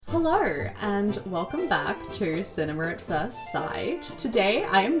Hello and welcome back to Cinema at First Sight. Today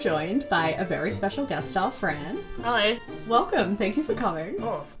I am joined by a very special guest star, Fran. Hi. Welcome, thank you for coming.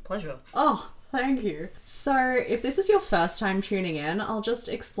 Oh, pleasure. Oh, thank you. So, if this is your first time tuning in, I'll just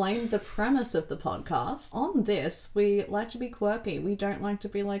explain the premise of the podcast. On this, we like to be quirky. We don't like to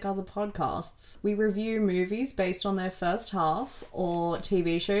be like other podcasts. We review movies based on their first half, or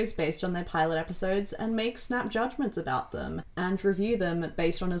TV shows based on their pilot episodes, and make snap judgments about them, and review them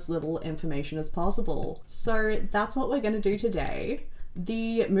based on as little information as possible. So, that's what we're going to do today.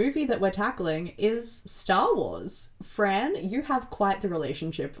 The movie that we're tackling is Star Wars. Fran, you have quite the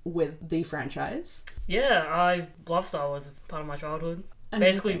relationship with the franchise. Yeah, I love Star Wars. It's part of my childhood.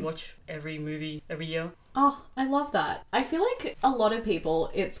 Amazing. Basically watch every movie every year. Oh, I love that. I feel like a lot of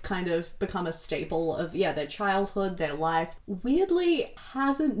people, it's kind of become a staple of, their childhood, their life. Weirdly,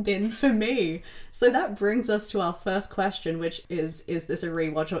 hasn't been for me. So that brings us to our first question, which is this a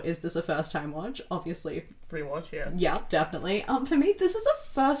rewatch or is this a first time watch? Obviously. Rewatch, yeah. Yeah, definitely. For me, this is a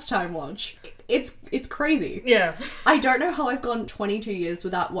first time watch. It's crazy. Yeah. I don't know how I've gone 22 years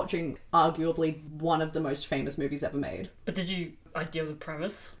without watching arguably one of the most famous movies ever made. But did you idea the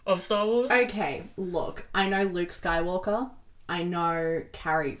premise of Star Wars? Okay, look, I know Luke Skywalker, I know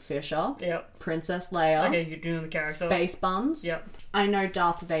Carrie Fisher, Yep. Princess Leia, Okay, you do know the character. Space Buns, Yep. I know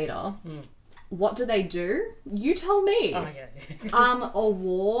Darth Vader. What do they do? You tell me. Oh, yeah. A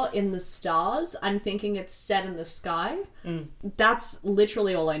war in the stars. I'm thinking it's set in the sky. That's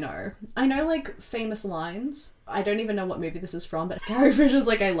literally all I know. I know, like, famous lines. I don't even know what movie this is from, but Carrie Fisher's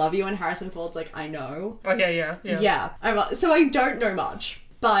like, I love you, and Harrison Ford's like, I know. Okay, yeah. So I don't know much,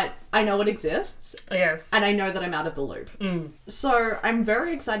 but I know it exists. Okay. And I know that I'm out of the loop. So I'm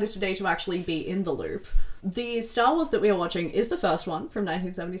very excited today to actually be in the loop. The Star Wars that we are watching is the first one from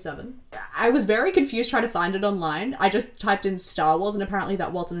 1977. I was very confused trying to find it online. I just typed in Star Wars and apparently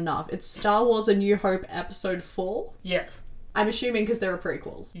that wasn't enough. It's Star Wars A New Hope Episode 4. Yes. I'm assuming because there are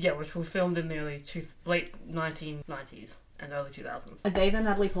prequels. Yeah, which were filmed in the late 1990s and early 2000s. Are they the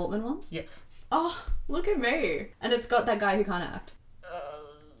Natalie Portman ones? Yes. Oh, look at me. And it's got that guy who can't act.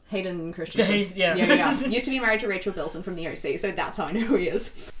 Hayden Christensen. Yeah. Yeah. Used to be married to Rachel Bilson from the OC, so that's how I know who he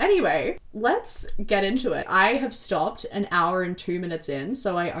is. Anyway, let's get into it. I have stopped an hour and 2 minutes in,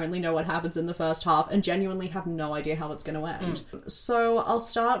 so I only know what happens in the first half and genuinely have no idea how it's going to end. So I'll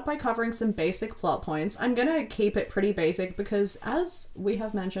start by covering some basic plot points. I'm going to keep it pretty basic because, as we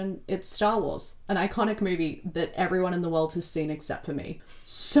have mentioned, it's Star Wars, an iconic movie that everyone in the world has seen except for me.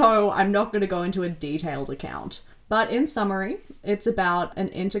 So I'm not going to go into a detailed account. But in summary, it's about an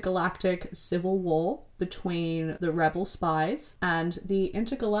intergalactic civil war between the rebel spies and the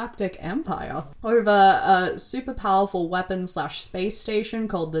intergalactic empire over a super powerful weapon/space station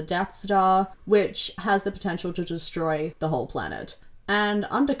called the Death Star, which has the potential to destroy the whole planet. And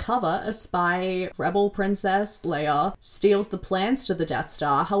undercover, a spy, rebel princess Leia, steals the plans to the Death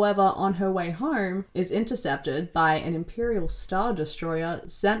Star. However, on her way home, is intercepted by an Imperial Star Destroyer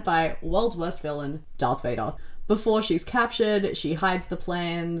sent by world's worst villain, Darth Vader. Before she's captured, she hides the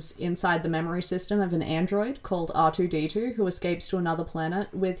plans inside the memory system of an android called R2-D2 who escapes to another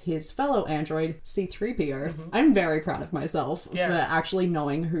planet with his fellow android, C-3PO. I'm very proud of myself for actually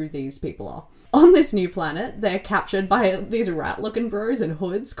knowing who these people are. On this new planet, they're captured by these rat-looking bros in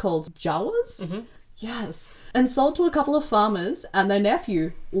hoods called Jawas. Yes. And sold to a couple of farmers and their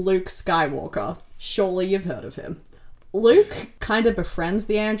nephew, Luke Skywalker. Surely you've heard of him. Luke kind of befriends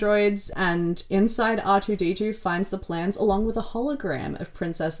the androids, and inside R2-D2 finds the plans along with a hologram of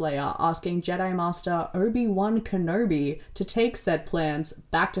Princess Leia asking Jedi Master Obi-Wan Kenobi to take said plans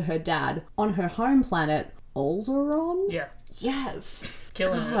back to her dad on her home planet, Alderaan? Yeah. Yes.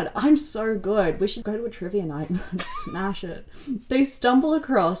 Killing God, it. I'm so good. We should go to a trivia night and smash it. They stumble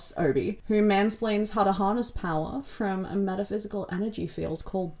across Obi, who mansplains how to harness power from a metaphysical energy field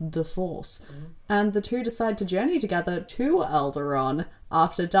called the Force. And the two decide to journey together to Alderaan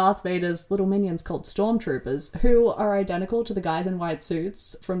after Darth Vader's little minions called Stormtroopers, who are identical to the guys in white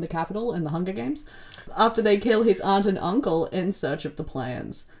suits from the Capitol in the Hunger Games, after they kill his aunt and uncle in search of the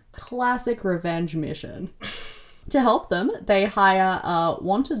plans. Classic revenge mission. To help them, they hire a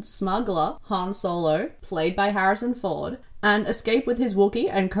wanted smuggler, Han Solo, played by Harrison Ford, and escape with his Wookiee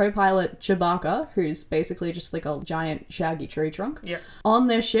and co-pilot Chewbacca, who's basically just like a giant shaggy tree trunk, on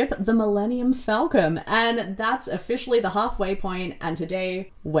their ship, the Millennium Falcon. And that's officially the halfway point, and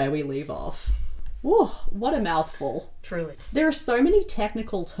today, where we leave off. Whoa, what a mouthful. Truly. There are so many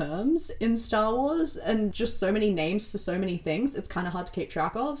technical terms in Star Wars and just so many names for so many things, it's kind of hard to keep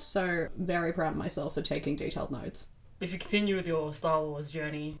track of, so very proud of myself for taking detailed notes. If you continue with your Star Wars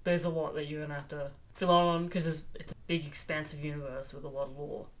journey, there's a lot that you're going to have to phenomenon because it's a big, expansive universe with a lot of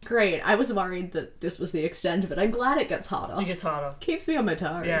lore. Great. I was worried that this was the extent of it. I'm glad it gets harder. It gets harder. Keeps me on my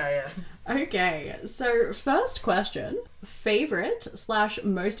toes. Yeah. Okay, so first question. Favorite /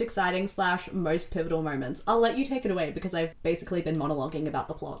 most exciting / most pivotal moments. I'll let you take it away because I've basically been monologuing about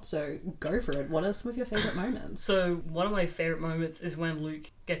the plot, so go for it. What are some of your favorite moments? So one of my favorite moments is when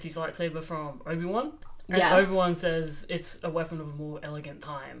Luke gets his lightsaber from Obi-Wan. And Yes. Obi-Wan says it's a weapon of a more elegant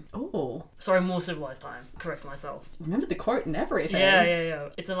time. Oh, Sorry, more civilized time. Correct myself. remember the quote and everything. Yeah.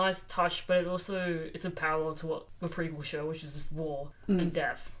 It's a nice touch, but it's a parallel to what the prequel show, which is just war and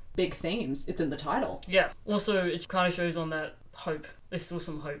death. Big themes. It's in the title. Yeah. Also, it kind of shows on that hope. There's still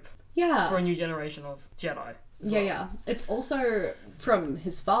some hope Yeah. for a new generation of Jedi. Yeah. It's also from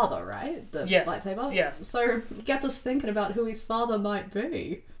his father, right? The lightsaber? Yeah. So it gets us thinking about who his father might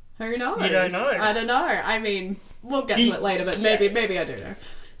be. Who knows? You don't know. I don't know. I mean, we'll get to it later, but maybe I do know.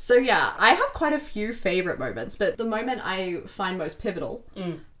 So yeah, I have quite a few favourite moments, but the moment I find most pivotal,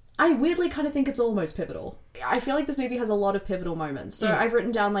 I weirdly kind of think it's almost pivotal. I feel like this movie has a lot of pivotal moments. So I've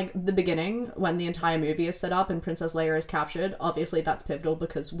written down like the beginning when the entire movie is set up and Princess Leia is captured. Obviously that's pivotal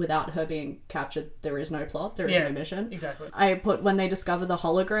because without her being captured, there is no plot, there is no mission. Exactly. I put when they discover the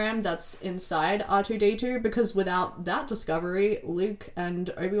hologram that's inside R2-D2 because without that discovery, Luke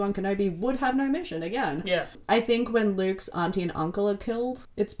and Obi-Wan Kenobi would have no mission again. Yeah. I think when Luke's auntie and uncle are killed,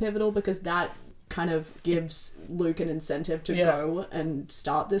 it's pivotal because that kind of gives Luke an incentive to go and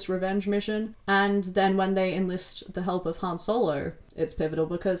start this revenge mission. And then when they enlist the help of Han Solo, it's pivotal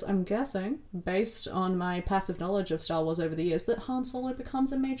because I'm guessing, based on my passive knowledge of Star Wars over the years, that Han Solo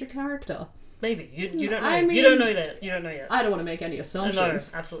becomes a major character. Maybe. You don't know. I mean, you don't know that. You don't know yet. I don't want to make any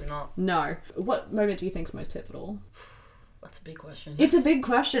assumptions. No, absolutely not. No. What moment do you think's most pivotal? That's a big question. It's a big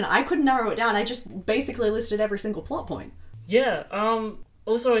question. I couldn't narrow it down. I just basically listed every single plot point. Yeah,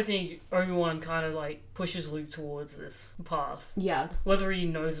 also I think Obi-Wan kind of like pushes Luke towards this path. Yeah. Whether he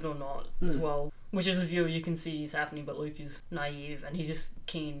knows it or not as well. Which as a viewer you can see is happening, but Luke is naive and he's just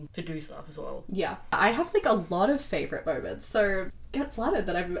keen to do stuff as well. Yeah. I have like a lot of favourite moments, so get flattered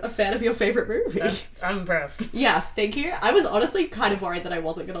that I'm a fan of your favourite movie. I'm impressed. Yes, thank you. I was honestly kind of worried that I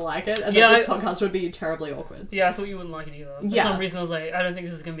wasn't going to like it and that this podcast would be terribly awkward. Yeah, I thought you wouldn't like it either. For some reason I was like, I don't think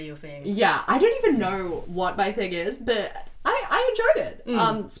this is going to be your thing. Yeah, I don't even know what my thing is, but I enjoyed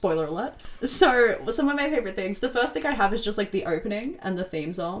it. Spoiler alert. So, some of my favourite things. The first thing I have is just like the opening and the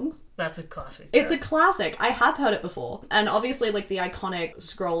theme song. That's a classic. It's a classic. I have heard it before. And obviously, like, the iconic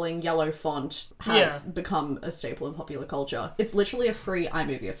scrolling yellow font has become a staple in popular culture. It's literally a free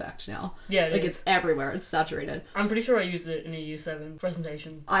iMovie effect now. Yeah, like, it's everywhere. It's saturated. I'm pretty sure I used it in a Year 7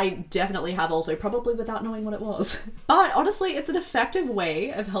 presentation. I definitely have also, probably without knowing what it was. But honestly, it's an effective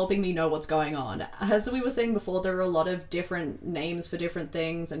way of helping me know what's going on. As we were saying before, there are a lot of different names for different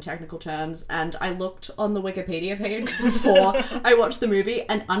things and technical terms, and I looked on the Wikipedia page before I watched the movie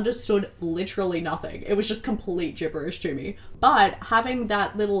and understood literally nothing. It was just complete gibberish to me. But having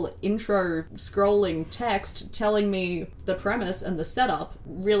that little intro scrolling text telling me the premise and the setup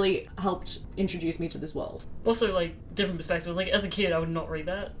really helped introduce me to this world. Also, like, different perspectives. Like, as a kid, I would not read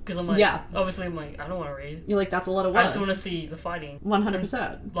that. Because I'm like, obviously I'm like, I don't want to read. You're like, that's a lot of words. I just want to see the fighting.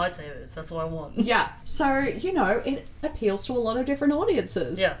 100%. Lightsabers. That's all I want. Yeah. So, you know, it appeals to a lot of different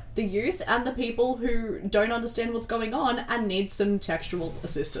audiences. Yeah. The youth and the people who don't understand what's going on and need some textual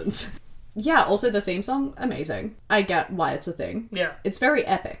assistance. Yeah, also the theme song, amazing. I get why it's a thing. Yeah. It's very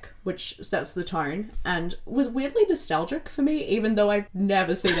epic, which sets the tone, and was weirdly nostalgic for me, even though I've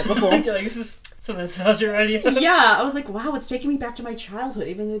never seen it before. Like, this is some nostalgia already. Yeah, I was like, wow, it's taking me back to my childhood,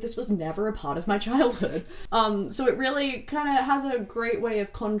 even though this was never a part of my childhood. So it really kind of has a great way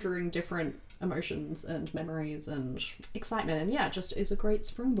of conjuring different emotions and memories and excitement, and yeah, just is a great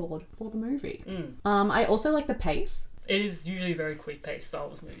springboard for the movie. I also like the pace. It is usually very quick paced Star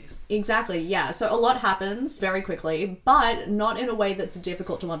Wars movies. Exactly, yeah. So a lot happens very quickly, but not in a way that's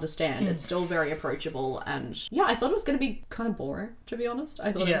difficult to understand. It's still very approachable, and yeah, I thought it was going to be kind of boring, to be honest.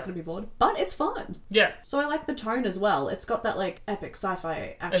 I thought I was going to be bored, but it's fun. Yeah. So I like the tone as well. It's got that like epic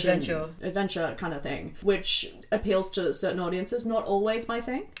sci-fi action adventure kind of thing, which appeals to certain audiences. Not always my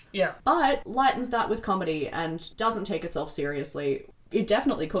thing. Yeah. But lightens that with comedy and doesn't take itself seriously. It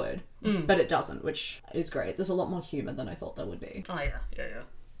definitely could, but it doesn't, which is great. There's a lot more humour than I thought there would be. Oh, yeah.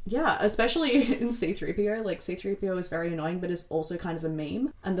 Yeah, especially in C-3PO. Like, C-3PO is very annoying, but is also kind of a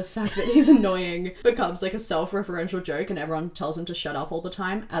meme. And the fact that he's annoying becomes, like, a self-referential joke, and everyone tells him to shut up all the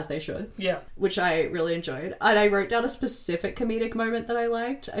time, as they should. Yeah. Which I really enjoyed. And I wrote down a specific comedic moment that I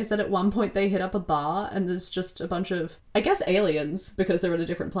liked. I said at one point they hit up a bar, and there's just a bunch of, I guess, aliens, because they're on a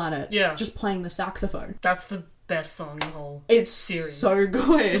different planet. Yeah. Just playing the saxophone. That's the best song in the whole It's series. so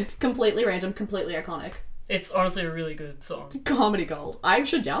good. Completely random, completely iconic. It's honestly a really good song. Comedy gold. I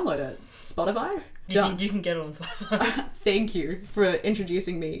should download it. Spotify? You can get it on Spotify. Thank you for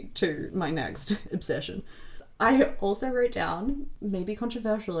introducing me to my next obsession. I also wrote down, maybe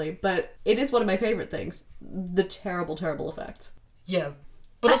controversially, but it is one of my favourite things, the terrible, terrible effects. Yeah.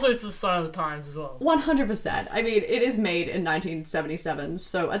 But also it's the sign of the times as well. 100%. I mean, it is made in 1977,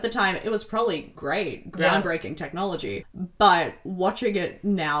 so at the time it was probably great, groundbreaking technology. But watching it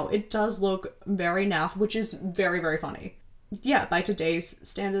now, it does look very naff, which is very, very funny. Yeah, by today's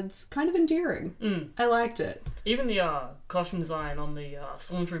standards, kind of endearing. I liked it. Even the costume design on the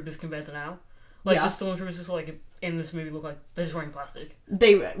stormtroopers compared to now. Like, the stormtroopers just, like, in this movie look like they're just wearing plastic.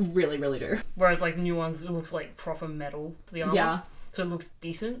 They really, really do. Whereas, like, new ones, it looks like proper metal, the armor. Yeah. So it looks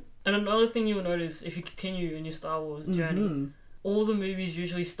decent. And another thing you will notice, if you continue in your Star Wars journey, all the movies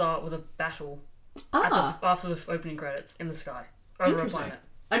usually start with a battle after the opening credits in the sky over a planet.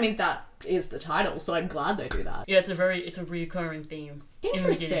 I mean, that is the title, so I'm glad they do that. Yeah, it's a recurring theme in the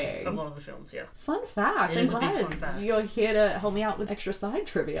beginning of a lot of the films, yeah. Fun fact. It is a big glad fun fact. you're here to help me out with extra side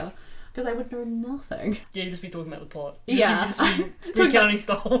trivia, because I would know nothing. Yeah, you'd just be talking about the plot. Yeah. You'd just be recounting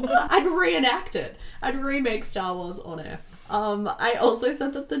Star Wars. I'd reenact it. I'd remake Star Wars on air. I also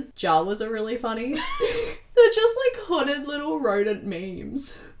said that the Jawas are really funny. They're just like hooded little rodent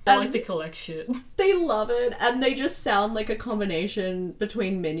memes. I like to collect shit. They love it, and they just sound like a combination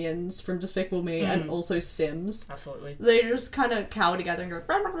between Minions from Despicable Me and also Sims. Absolutely. They just kind of cower together and go...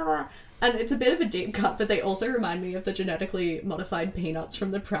 Rah, rah, rah. And it's a bit of a deep cut, but they also remind me of the genetically modified peanuts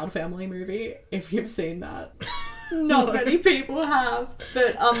from the Proud Family movie, if you've seen that. Not many people have.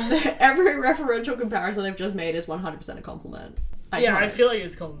 But every referential comparison I've just made is 100% a compliment. Yeah, I feel like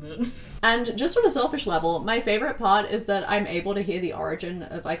it's a compliment. And just on a selfish level, my favourite part is that I'm able to hear the origin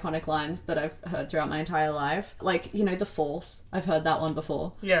of iconic lines that I've heard throughout my entire life. Like, you know, the Force. I've heard that one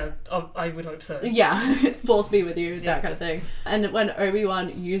before. Yeah, I would hope so. Yeah, Force be with you, that kind of thing. And when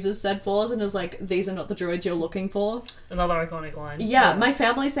Obi-Wan uses said Force and is like, these are not the droids you're looking for. Another iconic line. Yeah, my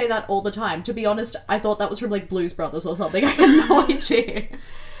family say that all the time. To be honest, I thought that was from like Blues Brothers or something. I had no idea.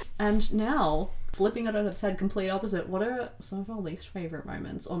 And now... flipping it on its head, complete opposite, what are some of our least favourite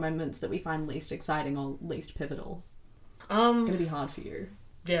moments, or moments that we find least exciting or least pivotal? It's going to be hard for you.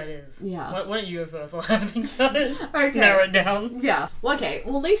 Yeah, it is. Yeah. Why don't you go first? I'll have a think about it. Okay. Narrow it down. Yeah. Well, okay.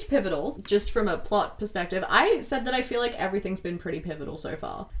 Well, least pivotal, just from a plot perspective, I said that I feel like everything's been pretty pivotal so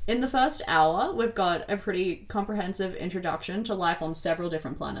far. In the first hour, we've got a pretty comprehensive introduction to life on several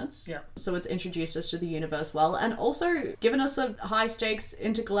different planets. Yeah. So it's introduced us to the universe well, and also given us a high-stakes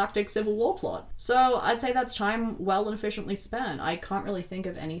intergalactic civil war plot. So I'd say that's time well and efficiently spent. I can't really think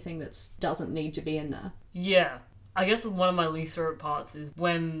of anything that doesn't need to be in there. Yeah. I guess one of my least favorite parts is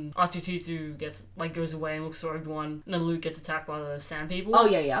when R2-D2 goes away and looks for Obi-Wan, and then Luke gets attacked by the Sand People. Oh,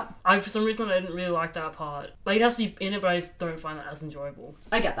 yeah. For some reason, I didn't really like that part. Like, it has to be in it, but I just don't find that as enjoyable.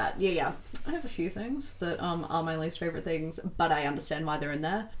 I get that. Yeah. I have a few things that are my least favourite things, but I understand why they're in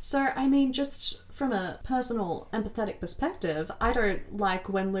there. So, I mean, just from a personal, empathetic perspective, I don't like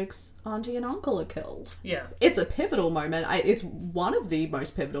when Luke's auntie and uncle are killed. Yeah. It's a pivotal moment. It's one of the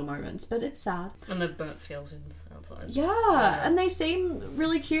most pivotal moments, but it's sad. And the burnt skeletons outside. Yeah, and they seem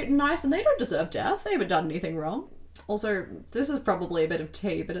really cute and nice, and they don't deserve death. They haven't done anything wrong. Also, this is probably a bit of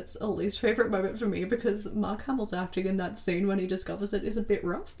tea, but it's a least favourite moment for me because Mark Hamill's acting in that scene when he discovers it is a bit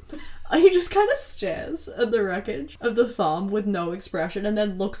rough. He just kind of stares at the wreckage of the farm with no expression and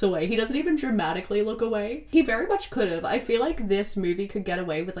then looks away. He doesn't even dramatically look away. He very much could have. I feel like this movie could get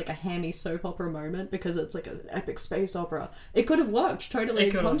away with like a hammy soap opera moment because it's like an epic space opera. It could have worked totally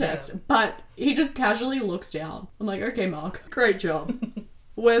in context, but he just casually looks down. I'm like, okay, Mark, great job.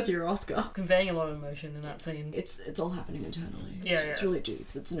 Where's your Oscar? Conveying a lot of emotion in that scene. It's all happening internally. Yeah. It's really deep.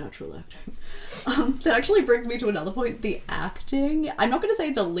 It's natural acting. That actually brings me to another point. The acting. I'm not going to say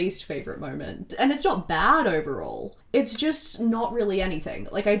it's a least favourite moment. And it's not bad overall. It's just not really anything.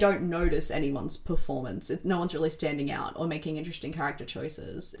 Like, I don't notice anyone's performance. No one's really standing out or making interesting character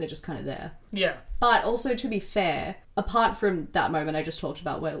choices. They're just kind of there. Yeah. But also, to be fair, apart from that moment I just talked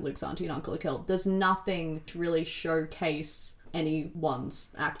about where Luke's auntie and uncle are killed, there's nothing to really showcase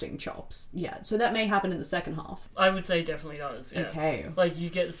anyone's acting chops yet. So that may happen in the second half. I would say definitely does, yeah. Okay. Like, you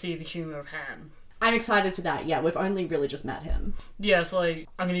get to see the humour of Han. I'm excited for that, yeah. We've only really just met him. Yeah, so, like,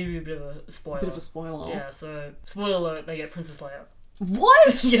 I'm going to give you a bit of a spoiler. Bit of a spoiler. Yeah, so, spoiler alert, they get Princess Leia.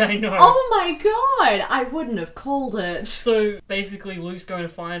 What? Yeah, I know. Oh my god! I wouldn't have called it. So, basically, Luke's going to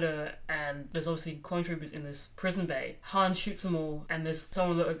find her, and there's obviously clone troopers in this prison bay. Han shoots them all, and there's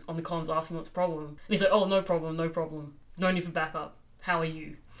someone on the comms asking what's the problem. And he's like, oh, no problem. No need for backup. How are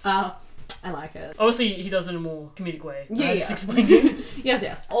you? I like it. Obviously, he does it in a more comedic way. Yeah, Just explained it.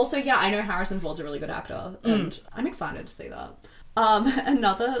 Yes. Also, yeah, I know Harrison Ford's a really good actor, and I'm excited to see that.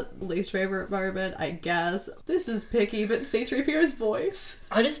 Another least favorite moment, I guess. This is picky, but C-3PO's voice.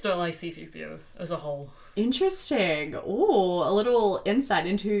 I just don't like C-3PO as a whole. Interesting. Ooh, a little insight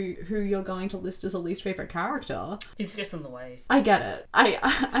into who you're going to list as a least favorite character. He just gets in the way. I get it.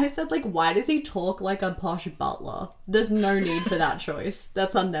 I said, like, why does he talk like a posh butler? There's no need for that choice.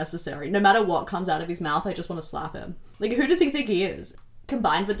 That's unnecessary. No matter what comes out of his mouth, I just want to slap him. Like, who does he think he is?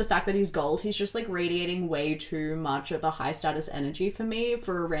 Combined with the fact that he's gold, he's just, like, radiating way too much of a high-status energy for me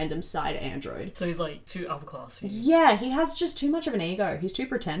for a random side android. So he's, like, too upper class for you. Yeah, he has just too much of an ego. He's too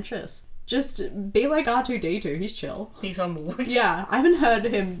pretentious. Just be like R2-D2, he's chill. He's humble. Yeah, I haven't heard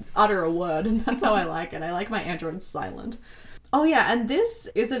him utter a word, and that's how I like it. I like my androids silent. Oh yeah, and this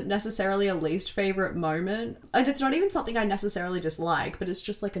isn't necessarily a least favourite moment, and it's not even something I necessarily dislike, but it's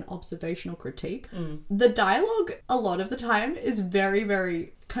just like an observational critique. The dialogue, a lot of the time, is very,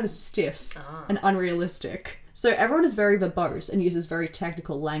 very kind of stiff and unrealistic. So everyone is very verbose and uses very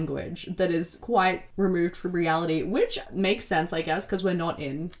technical language that is quite removed from reality, which makes sense, I guess, because we're not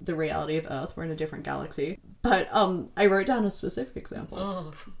in the reality of Earth, we're in a different galaxy. But I wrote down a specific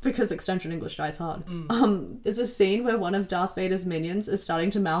example because extension English dies hard. There's a scene where one of Darth Vader's minions is starting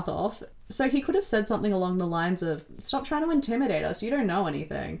to mouth off. So he could have said something along the lines of, "Stop trying to intimidate us, you don't know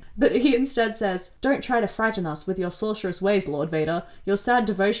anything." But he instead says, "Don't try to frighten us with your sorcerous ways, Lord Vader. Your sad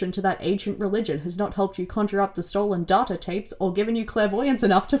devotion to that ancient religion has not helped you conjure up the stolen data tapes or given you clairvoyance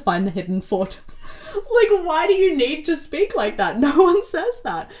enough to find the hidden fort." Like, why do you need to speak like that? No one says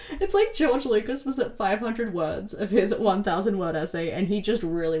that. It's like George Lucas was at 500 words of his 1,000 word essay, and he just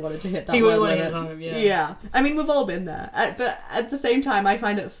really wanted to hit that word limit. Yeah. I mean, we've all been there. But at the same time, I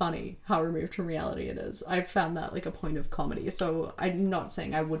find it funny how removed from reality it is. I've found that like a point of comedy, so I'm not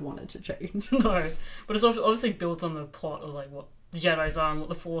saying I would want it to change. No, but it's obviously built on the plot of like what the Jedi's are and what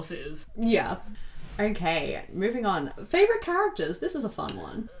the Force is. Yeah. Okay, moving on. Favourite characters. This is a fun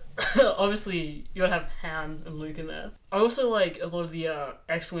one. Obviously, you gotta have Han and Luke in there. I also like a lot of the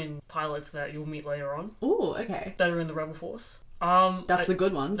X-Wing pilots that you'll meet later on. Ooh, okay. That are in the Rebel Force. That's the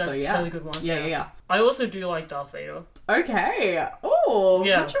good ones, so yeah. They're the good ones. Yeah. I also do like Darth Vader. Okay. Oh,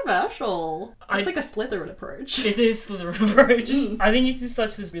 yeah. Controversial. It's like a Slytherin approach. It is Slytherin approach. I think he's just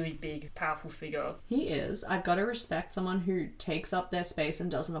such this really big, powerful figure. He is. I've got to respect someone who takes up their space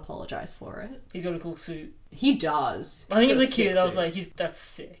and doesn't apologise for it. He's got a cool suit. He does. I think as a kid, I was like, that's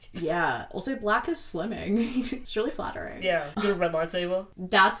sick. Yeah. Also, black is slimming. It's really flattering. Yeah. He's got a red lightsaber.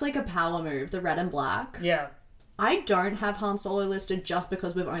 That's like a power move, the red and black. Yeah. I don't have Han Solo listed just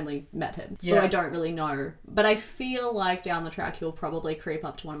because we've only met him. So I don't really know. But I feel like down the track he'll probably creep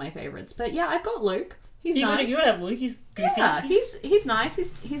up to one of my favourites. But yeah, I've got Luke. He's nice. You would have Luke. He's goofy. Yeah, he's nice.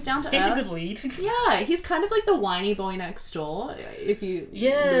 He's down to earth. He's a good lead. Yeah, he's kind of like the whiny boy next door. If you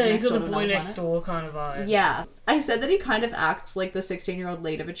he's got the boy next door kind of vibe. Yeah, I said that he kind of acts like the 16-year-old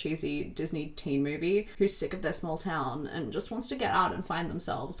lead of a cheesy Disney teen movie who's sick of their small town and just wants to get out and find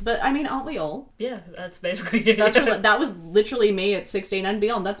themselves. But I mean, aren't we all? Yeah, that's basically it. That was literally me at 16 and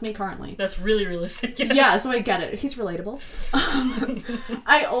beyond. That's me currently. That's really realistic. Yeah, so I get it. He's relatable.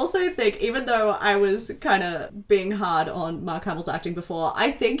 I also think, even though I was kind of being hard on Mark Hamill's acting before,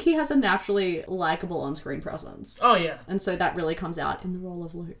 I think he has a naturally likable on-screen presence. Oh, yeah. And so that really comes out in the role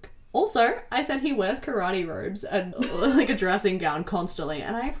of Luke. Also, I said he wears karate robes and like a dressing gown constantly,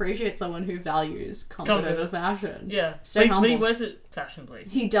 and I appreciate someone who values comfort over fashion. Yeah. Stay humble. But he wears it fashionably.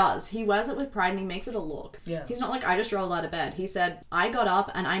 He does. He wears it with pride and he makes it a look. Yeah. He's not like, I just rolled out of bed. He said, I got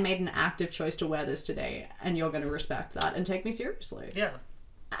up and I made an active choice to wear this today, and you're going to respect that and take me seriously. Yeah.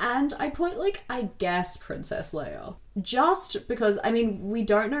 And I put, like, I guess Princess Leia. Just because, I mean, we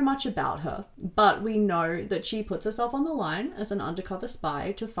don't know much about her, but we know that she puts herself on the line as an undercover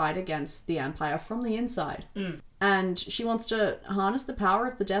spy to fight against the Empire from the inside. And she wants to harness the power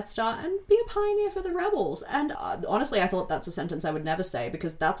of the Death Star and be a pioneer for the rebels. And honestly, I thought that's a sentence I would never say,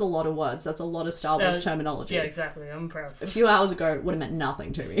 because that's a lot of words. That's a lot of Star Wars terminology. Yeah, exactly. I'm proud. A few hours ago, it would have meant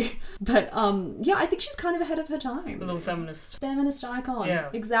nothing to me. But yeah, I think she's kind of ahead of her time. A little feminist. Feminist icon. Yeah.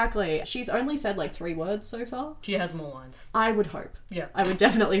 Exactly. She's only said like 3 words so far. She has more lines. I would hope. Yeah. I would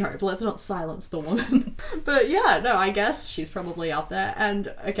definitely hope. Let's not silence the woman. But yeah, no, I guess she's probably up there.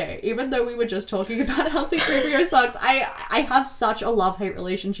 And okay, even though we were just talking about how C-3PO sucks, I have such a love-hate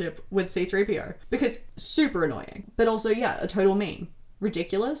relationship with C-3PO. Because super annoying. But also, yeah, a total meme.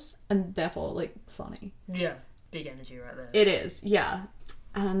 Ridiculous, and therefore, like, funny. Yeah. Big energy right there. It is, yeah.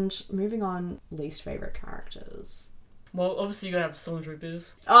 And moving on, least favourite characters. Well, obviously you gotta have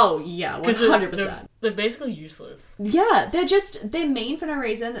stormtroopers. Oh, yeah, 100%. They're basically useless. Yeah, they're mean for no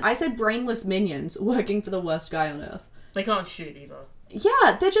reason. I said brainless minions working for the worst guy on Earth. They can't shoot either.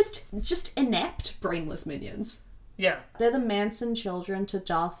 Yeah, they're just inept brainless minions. Yeah. They're the Manson children to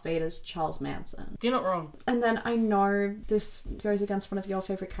Darth Vader's Charles Manson. You're not wrong. And then I know this goes against one of your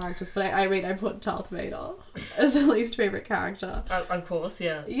favourite characters, but I put Darth Vader as the least favourite character. Of course,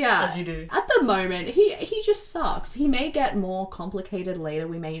 yeah. Yeah. As you do. At the moment, he just sucks. He may get more complicated later.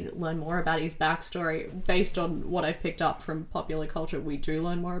 We may learn more about his backstory. Based on what I've picked up from popular culture, we do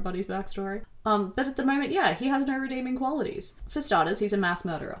learn more about his backstory. But at the moment, yeah, he has no redeeming qualities. For starters, he's a mass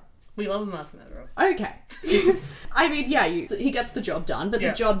murderer. We love a mass murderer. Okay. I mean, yeah, he gets the job done, but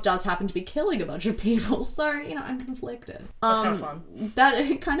the job does happen to be killing a bunch of people, so, I'm conflicted. That's kind of fun.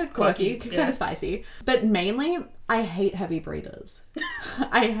 That kind of quirky, kind of spicy. But mainly, I hate heavy breathers.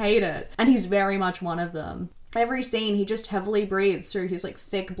 I hate it. And he's very much one of them. Every scene, he just heavily breathes through his,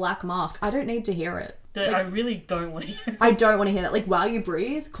 thick black mask. I don't need to hear it. I really don't want to hear it. I don't want to hear that. While you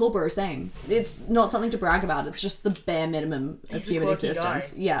breathe, cool bro, same. It's not something to brag about. It's just the bare minimum of human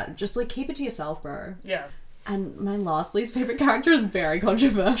existence. Guy. Yeah, just, keep it to yourself, bro. Yeah. And my last least favourite character is very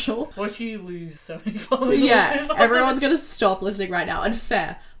controversial. Watch you lose so many followers. Yeah, everyone's going to stop listening right now. And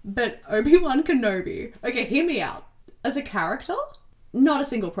fair. But Obi-Wan Kenobi. Okay, hear me out. As a character, not a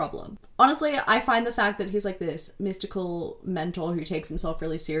single problem. Honestly, I find the fact that he's this mystical mentor who takes himself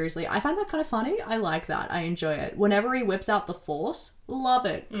really seriously, I find that kind of funny. I like that. I enjoy it. Whenever he whips out the Force, love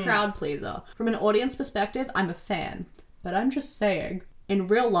it. Crowd pleaser. From an audience perspective, I'm a fan. But I'm just saying, in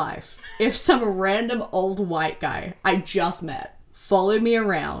real life, if some random old white guy I just met followed me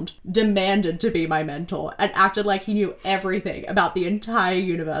around, demanded to be my mentor, and acted like he knew everything about the entire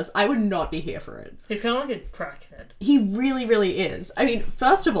universe, I would not be here for it. He's kind of like a crackhead. He really, really is. I mean,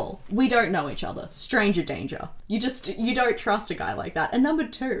 first of all, we don't know each other. Stranger danger. You don't trust a guy like that. And number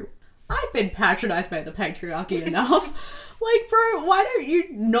two, I've been patronized by the patriarchy enough. Bro, why don't you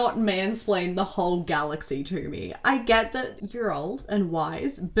not mansplain the whole galaxy to me? I get that you're old and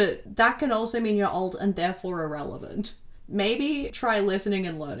wise, but that can also mean you're old and therefore irrelevant. Maybe try listening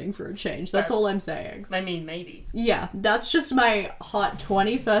and learning for a change. That's all I'm saying. I mean, maybe. Yeah, that's just my hot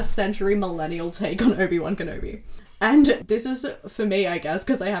 21st century millennial take on Obi-Wan Kenobi. And this is, for me, I guess,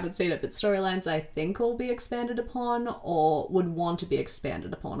 because I haven't seen it, but storylines I think will be expanded upon, or would want to be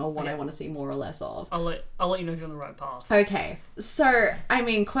expanded upon, or what I want to see more or less of. I'll let you know if you're on the right path. Okay. So, I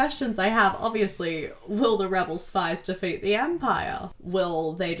mean, questions I have, obviously, will the rebel spies defeat the Empire?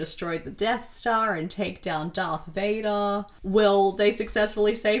 Will they destroy the Death Star and take down Darth Vader? Will they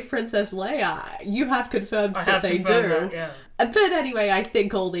successfully save Princess Leia? You have confirmed that they do. That, yeah. But anyway, I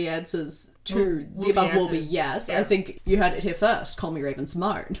think all the answers to the above will be yes. Yeah. I think you heard it here first. Call me Raven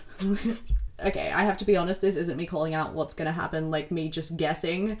Simone. Okay, I have to be honest, this isn't me calling out what's going to happen, me just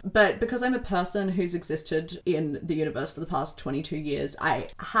guessing. But because I'm a person who's existed in the universe for the past 22 years, I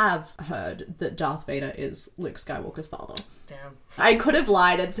have heard that Darth Vader is Luke Skywalker's father. Damn. I could have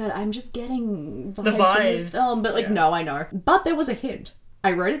lied and said, I'm just getting vibes from this film, but no, I know. But there was a hint.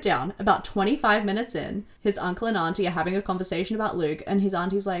 I wrote it down. About 25 minutes in, his uncle and auntie are having a conversation about Luke, and his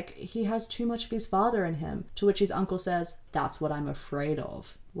auntie's like, he has too much of his father in him. To which his uncle says, that's what I'm afraid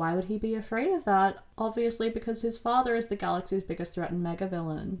of. Why would he be afraid of that? Obviously because his father is the galaxy's biggest threat and mega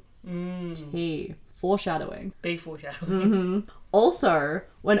villain. T. Foreshadowing. Big foreshadowing. Also,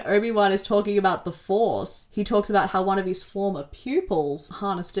 when Obi-Wan is talking about the Force, he talks about how one of his former pupils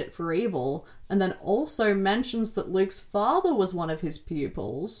harnessed it for evil, and then also mentions that Luke's father was one of his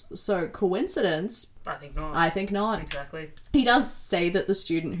pupils. So, coincidence? I think not. I think not. Exactly. He does say that the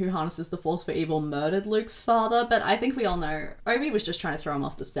student who harnesses the Force for evil murdered Luke's father, but I think we all know Obi was just trying to throw him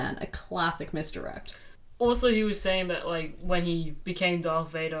off the scent. A classic misdirect. Also, he was saying that, when he became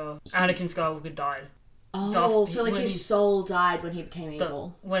Darth Vader, Anakin Skywalker died. Oh, so his soul died when he became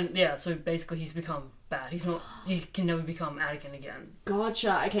evil. So basically he's become bad. He can never become Anakin again.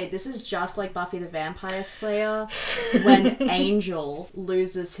 Gotcha. Okay, this is just like Buffy the Vampire Slayer when Angel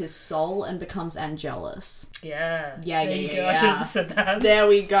loses his soul and becomes Angelus. Yeah. Yeah. I should have said that. There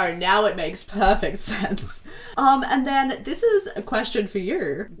we go. Now it makes perfect sense. And then this is a question for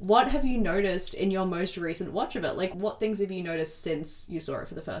you. What have you noticed in your most recent watch of it? What things have you noticed since you saw it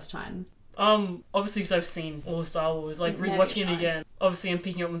for the first time? Obviously because I've seen all the Star Wars, rewatching it again. Obviously I'm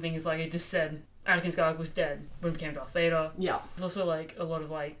picking up on things like it just said Anakin Skywalker was dead when he became Darth Vader. Yeah. There's also a lot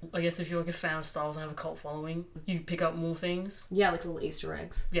of I guess if you're a fan of Star Wars and have a cult following, you pick up more things. Yeah, little Easter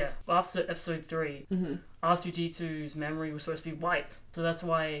eggs. Yeah. Well, after episode 3, R2-D2's memory was supposed to be white. So that's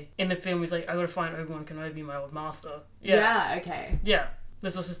why in the film he's like, I gotta find Obi-Wan Kenobi, my old master. Yeah, okay. Yeah.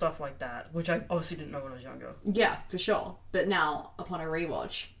 there's also stuff like that, which I obviously didn't know when I was younger. Yeah, for sure. But now, upon a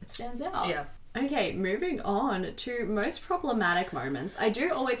rewatch, it stands out. Yeah. Okay, moving on to most problematic moments. I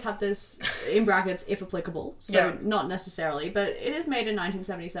do always have this in brackets, if applicable, so not necessarily, but it is made in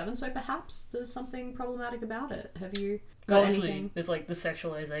 1977, so perhaps there's something problematic about it. Have you got Obviously, anything? there's like the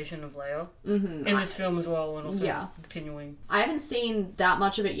sexualization of Leia in this film as well, and also continuing. I haven't seen that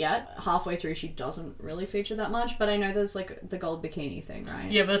much of it yet. Halfway through, she doesn't really feature that much, but I know there's like the gold bikini thing,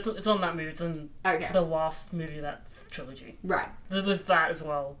 right? Yeah, but it's on that movie. It's in the last movie of that trilogy. Right. So there's that as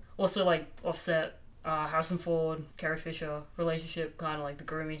well. Also, like, Offset, Harrison Ford, Carrie Fisher relationship, kind of like the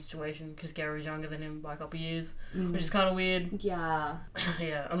grooming situation, because Gary was younger than him by a couple of years, which is kind of weird. Yeah.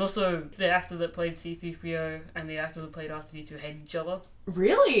 Yeah, and also the actor that played C-3PO and the actor that played R2-D2 hated each other.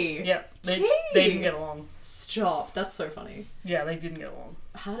 Really? Yeah. They didn't get along. Stop. That's so funny. Yeah, they didn't get along.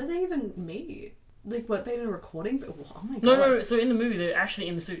 How did they even meet? Like, what, they in a recording? Oh my god. No, so in the movie, they're actually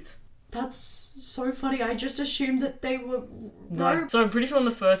in the suits. That's so funny. I just assumed that they were... No. So I'm pretty sure in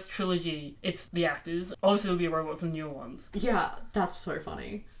the first trilogy, it's the actors. Obviously, there'll be robots in the newer ones. Yeah, that's so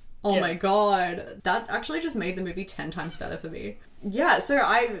funny. Oh my god. That actually just made the movie 10 times better for me. Yeah, so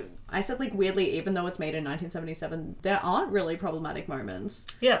I said, like, weirdly, even though it's made in 1977, there aren't really problematic moments.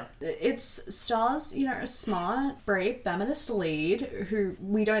 Yeah. It's stars, you know, a smart, brave feminist lead who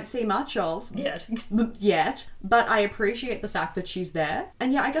we don't see much of. Yet. But I appreciate the fact that she's there.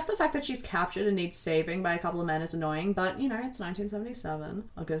 And yeah, I guess the fact that she's captured and needs saving by a couple of men is annoying, but, you know, it's 1977.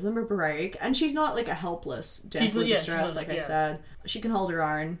 I'll give them a break. And she's not, like, a helpless, damsel in distress, like I said. She can hold her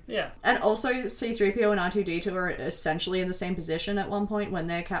own. Yeah. And also, C-3PO and R2-D2 are essentially in the same position at one point when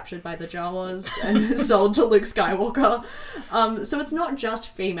they're captured by the Jawas and sold to Luke Skywalker. So it's not just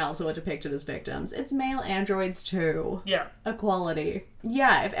females who are depicted as victims. It's male androids too. Yeah. Equality.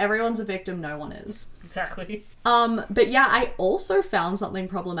 Yeah, if everyone's a victim, no one is. Exactly. But yeah, I also found something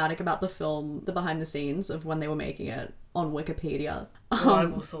problematic about the film, the behind the scenes of when they were making it, on Wikipedia.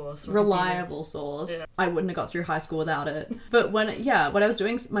 Reliable source. Yeah. I wouldn't have got through high school without it. But when I was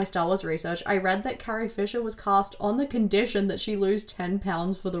doing my Star Wars research, I read that Carrie Fisher was cast on the condition that she lose 10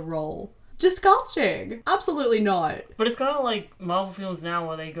 pounds for the role. Disgusting. Absolutely not. But it's kind of like Marvel films now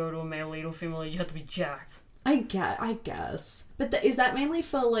where they go to a male lead or female lead, you have to be jacked. I guess. But is that mainly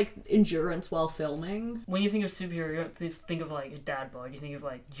for, like, endurance while filming? When you think of superhero, you don't think of, like, a dad bod. You think of,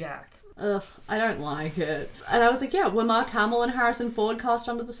 like, jacked. Ugh, I don't like it. And I was like, yeah, were Mark Hamill and Harrison Ford cast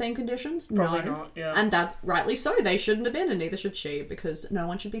under the same conditions? Probably not, yeah. And that, rightly so, they shouldn't have been, and neither should she, because no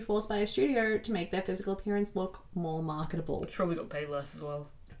one should be forced by a studio to make their physical appearance look more marketable. She probably got paid less as well.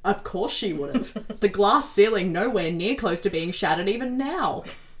 Of course she would have. The glass ceiling nowhere near close to being shattered even now.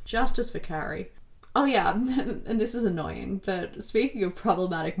 Justice for Carrie. Oh yeah, and this is annoying, but speaking of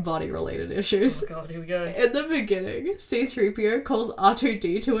problematic body-related issues... Oh god, here we go. In the beginning, C-3PO calls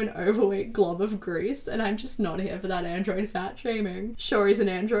R2-D2 an overweight glob of grease, and I'm just not here for that android fat shaming. Sure, he's an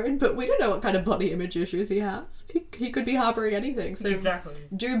android, but we don't know what kind of body image issues he has. He could be harboring anything, so... Exactly.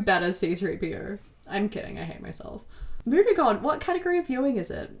 Do better, C-3PO. I'm kidding, I hate myself. Moving on, what category of viewing is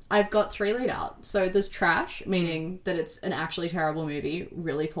it? I've got 3 laid out. So there's trash, meaning that it's an actually terrible movie,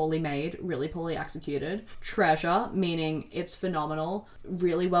 really poorly made, really poorly executed. Treasure, meaning it's phenomenal,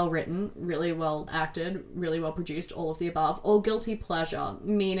 really well written, really well acted, really well produced, all of the above. Or guilty pleasure,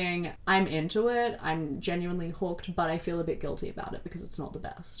 meaning I'm into it, I'm genuinely hooked, but I feel a bit guilty about it because it's not the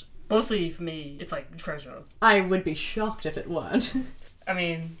best. Mostly for me, it's like Treasure. I would be shocked if it weren't. I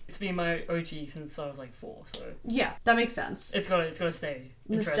mean, it's been my OG since I was like 4, so... Yeah, that makes sense. It's gotta stay.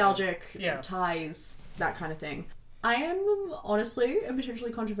 Nostalgic, ties, that kind of thing. I am honestly and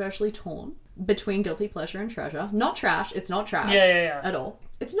potentially controversially torn between guilty pleasure and treasure. Not trash, it's not trash. Yeah. At all.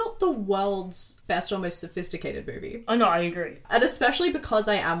 It's not the world's best or most sophisticated movie. Oh no, I agree. And especially because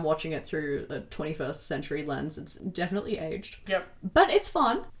I am watching it through a 21st century lens, it's definitely aged. Yep. But it's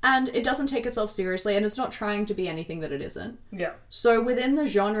fun, and it doesn't take itself seriously, and it's not trying to be anything that it isn't. Yeah. So within the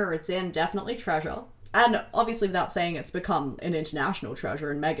genre it's in, definitely treasure. And obviously, without saying, it's become an international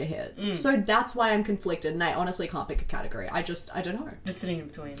treasure and mega hit. So that's why I'm conflicted, and I honestly can't pick a category. I don't know. Just sitting in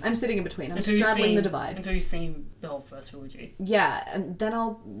between. I'm sitting in between. I'm straddling the divide. Until you've seen the whole first trilogy. Yeah, and then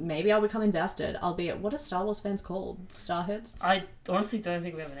I'll become invested. Albeit, what are Star Wars fans called? Starheads? I honestly don't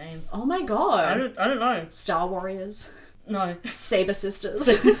think we have a name. Oh my god. I don't know. Star Warriors? No. Saber Sisters?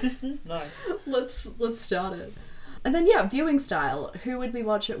 Saber Sisters? No. Let's start it. And then, yeah, viewing style. Who would we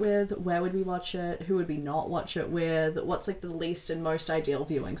watch it with? Where would we watch it? Who would we not watch it with? What's, like, the least and most ideal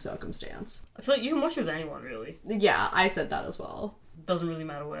viewing circumstance? I feel like you can watch it with anyone, really. Yeah, I said that as well. doesn't really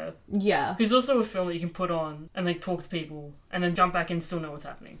matter where. Yeah. Because it's also a film that you can put on and like talk to people and then jump back and still know what's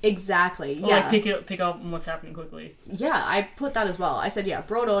happening. Exactly. Or like pick up on what's happening quickly. Yeah, I put that as well. I said, yeah,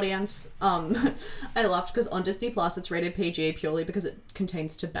 broad audience. I laughed because on Disney Plus it's rated PG purely because it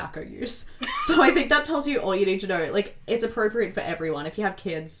contains tobacco use. So I think that tells you all you need to know. Like, it's appropriate for everyone. If you have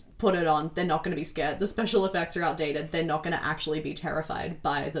kids, put it on. They're not going to be scared. The special effects are outdated. They're not going to actually be terrified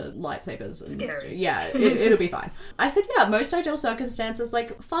by the lightsabers. And scary. Yeah, it'll be fine. I said, yeah, most ideal circumstances,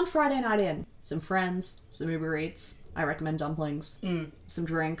 like fun Friday night in. Some friends, some Uber Eats. I recommend dumplings. Some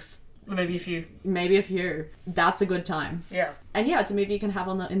drinks. Maybe a few. That's a good time. Yeah. And yeah, it's a movie you can have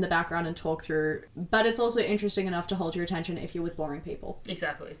in the background and talk through, but it's also interesting enough to hold your attention if you're with boring people.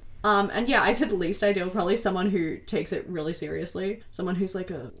 Exactly. And yeah, I said least ideal, probably someone who takes it really seriously. Someone who's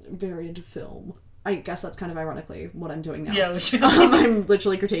like very into film. I guess that's kind of ironically what I'm doing now. Yeah, literally. I'm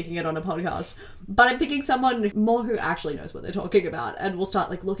literally critiquing it on a podcast. But I'm picking someone more who actually knows what they're talking about and will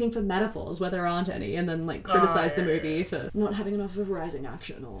start like looking for metaphors where there aren't any and then like criticize the movie for not having enough of rising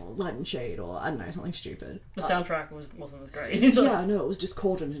action or light and shade or I don't know, something stupid. The soundtrack wasn't as great. Yeah, no, it was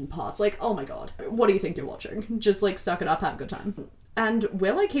discordant in parts. Like, oh my god. What do you think you're watching? Just like suck it up, have a good time. And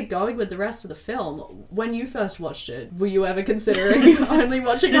will I keep going with the rest of the film? When you first watched it, were you ever considering only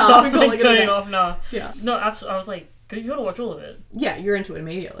watching half and calling it turning off? No. Yeah. No, absolutely. I was like, you gotta watch all of it. Yeah, you're into it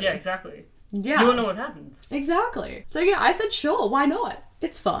immediately. Yeah, exactly. Yeah. You wanna know what happens. Exactly. So yeah, I said sure, why not?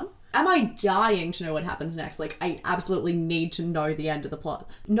 It's fun. Am I dying to know what happens next? Like, I absolutely need to know the end of the plot.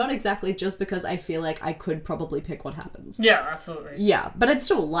 Not exactly just because I feel like I could probably pick what happens. Yeah, absolutely. Yeah, but I'd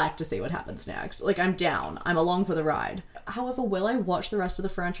still like to see what happens next. Like, I'm down. I'm along for the ride. However, will I watch the rest of the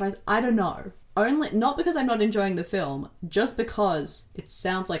franchise? I don't know. Not because I'm not enjoying the film, just because it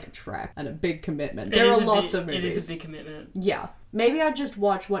sounds like a trek and a big commitment. There are lots of movies. It is a big commitment. Yeah. Maybe I'd just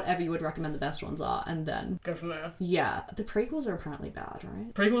watch whatever you would recommend the best ones are, and then go from there. Yeah. The prequels are apparently bad,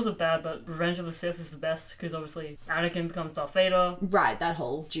 right? Prequels are bad, but Revenge of the Sith is the best, because obviously Anakin becomes Darth Vader. Right, that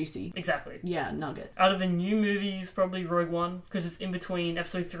whole juicy. Exactly. Yeah, nugget. Out of the new movies, probably Rogue One, because it's in between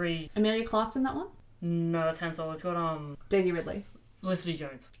Episode 3. Emilia Clarke's in that one? No, that's Han Solo. It's got, Daisy Ridley. Felicity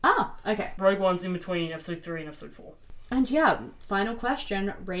Jones. Ah, okay. Rogue One's in between Episode 3 and Episode 4. And yeah, final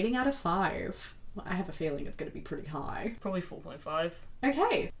question, rating out of 5. I have a feeling it's going to be pretty high. Probably 4.5.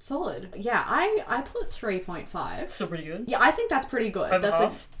 Okay, solid. Yeah, I put 3.5. Still pretty good. Yeah, I think that's pretty good. Over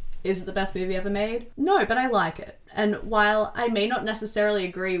half. Is it the best movie ever made? No, but I like it. And while I may not necessarily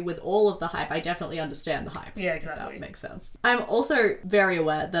agree with all of the hype, I definitely understand the hype. Yeah, exactly. If that makes sense. I'm also very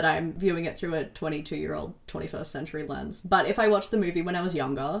aware that I'm viewing it through a 22-year-old 21st century lens. But if I watched the movie when I was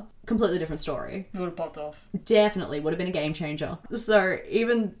younger, completely different story. You would have popped off. Definitely would have been a game changer. So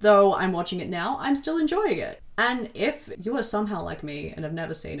even though I'm watching it now, I'm still enjoying it. And if you are somehow like me and have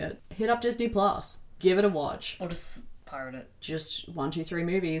never seen it, hit up Disney Plus. Give it a watch. Or just pirate it. Just 1, 2, 3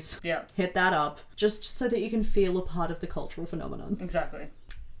 movies. Yeah. Hit that up. Just so that you can feel a part of the cultural phenomenon. Exactly.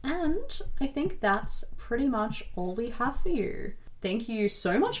 And I think that's pretty much all we have for you. Thank you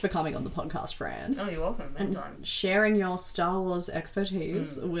so much for coming on the podcast, Fran. Oh, you're welcome. Anytime. And sharing your Star Wars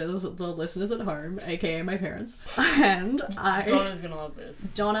expertise with the listeners at home, aka my parents. And Donna's gonna love this.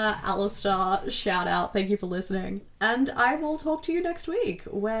 Donna, Alistair, shout out. Thank you for listening. And I will talk to you next week,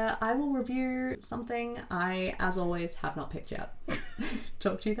 where I will review something I, as always, have not picked yet.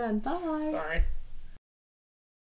 Talk to you then. Bye. Bye.